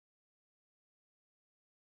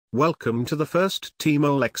Welcome to the first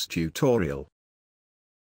TmoleX tutorial.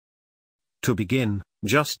 To begin,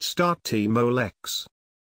 just start TmoleX.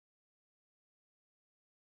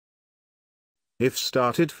 If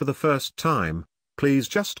started for the first time, please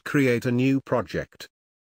just create a new project.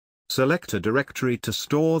 Select a directory to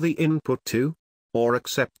store the input to, or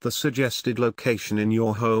accept the suggested location in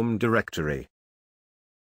your home directory.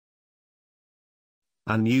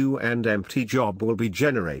 A new and empty job will be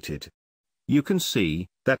generated. You can see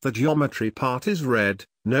that the geometry part is red,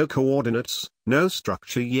 no coordinates, no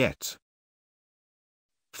structure yet.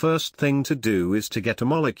 First thing to do is to get a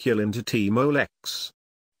molecule into TmoleX.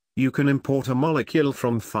 You can import a molecule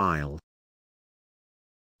from File,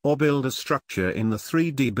 or build a structure in the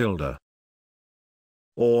 3D Builder,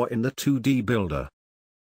 or in the 2D Builder,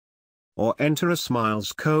 or enter a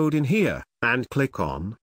Smiles code in here, and click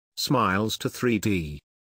on Smiles to 3D.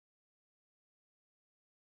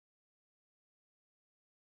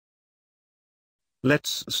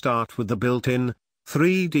 Let's start with the built-in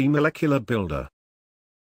 3D molecular builder.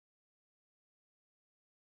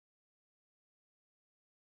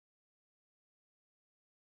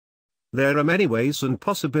 There are many ways and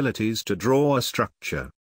possibilities to draw a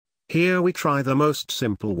structure. Here we try the most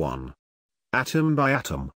simple one. Atom by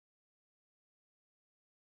atom.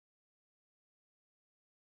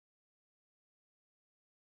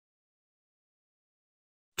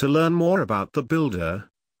 To learn more about the builder,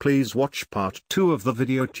 please watch part 2 of the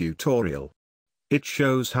video tutorial. It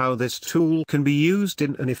shows how this tool can be used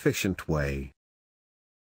in an efficient way.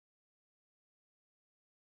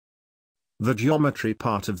 The geometry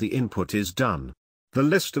part of the input is done. The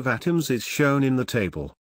list of atoms is shown in the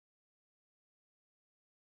table.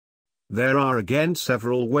 There are again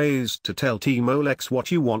several ways to tell TmoleX what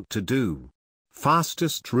you want to do.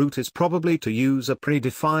 Fastest route is probably to use a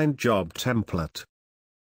predefined job template.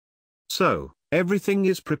 So, everything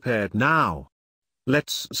is prepared now.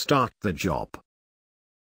 Let's start the job.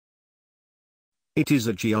 It is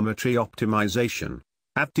a geometry optimization,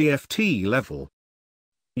 at DFT level.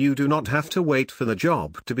 You do not have to wait for the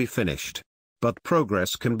job to be finished, but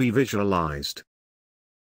progress can be visualized.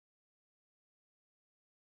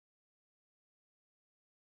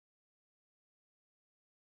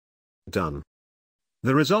 Done.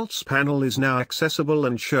 The results panel is now accessible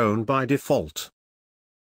and shown by default.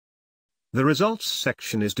 The results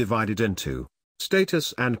section is divided into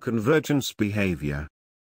status and convergence behavior.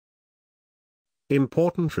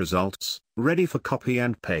 Important results, ready for copy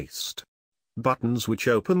and paste. Buttons which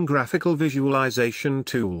open graphical visualization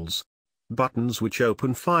tools. Buttons which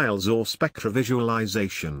open files or spectra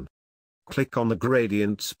visualization. Click on the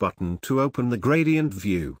gradients button to open the gradient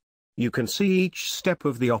view. You can see each step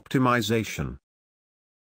of the optimization.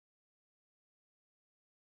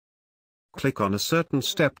 Click on a certain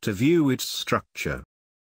step to view its structure.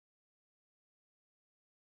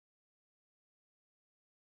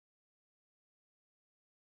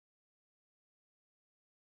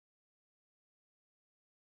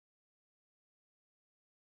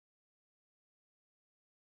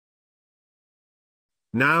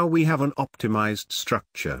 Now we have an optimized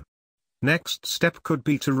structure. Next step could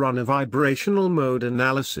be to run a vibrational mode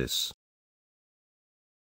analysis.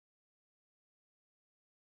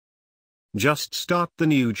 Just start the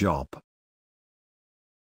new job.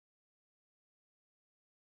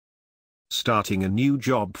 Starting a new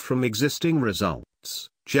job from existing results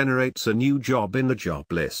generates a new job in the job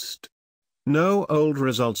list. No old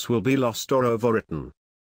results will be lost or overwritten.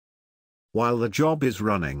 While the job is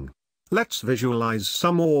running, let's visualize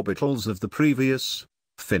some orbitals of the previous,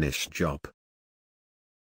 finished job.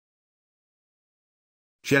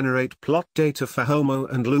 Generate plot data for HOMO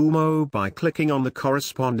and LUMO by clicking on the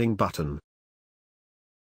corresponding button.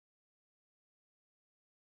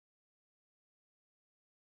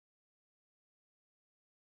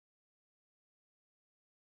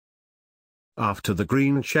 After the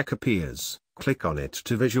green check appears, click on it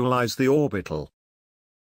to visualize the orbital.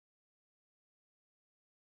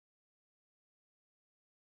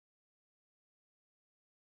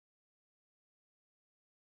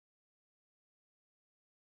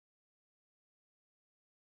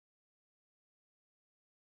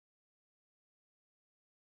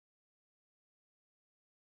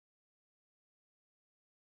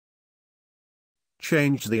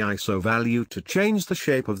 Change the ISO value to change the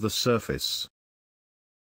shape of the surface.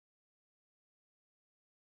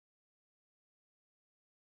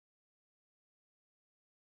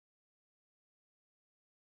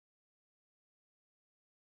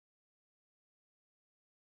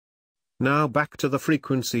 Now back to the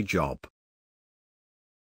frequency job.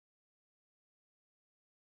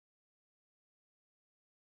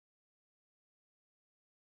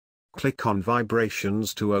 click on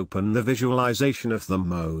vibrations to open the visualization of the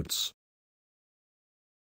modes.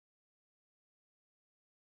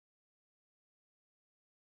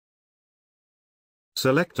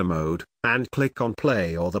 Select a mode, and click on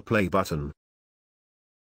play or the play button.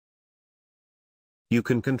 You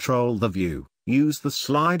can control the view, use the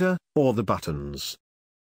slider, or the buttons.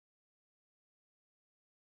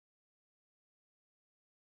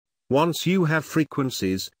 Once you have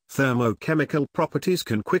frequencies, thermochemical properties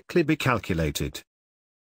can quickly be calculated.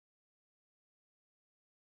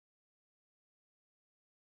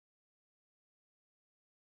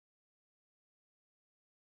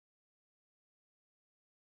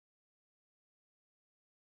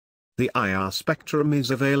 The IR spectrum is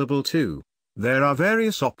available too. There are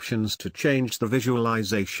various options to change the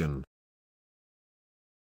visualization.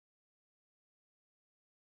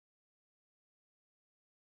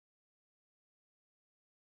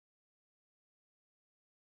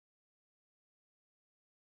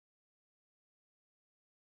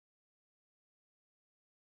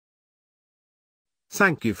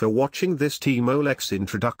 Thank you for watching this TmoleX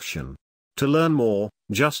introduction. To learn more,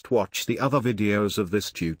 just watch the other videos of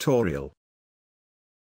this tutorial.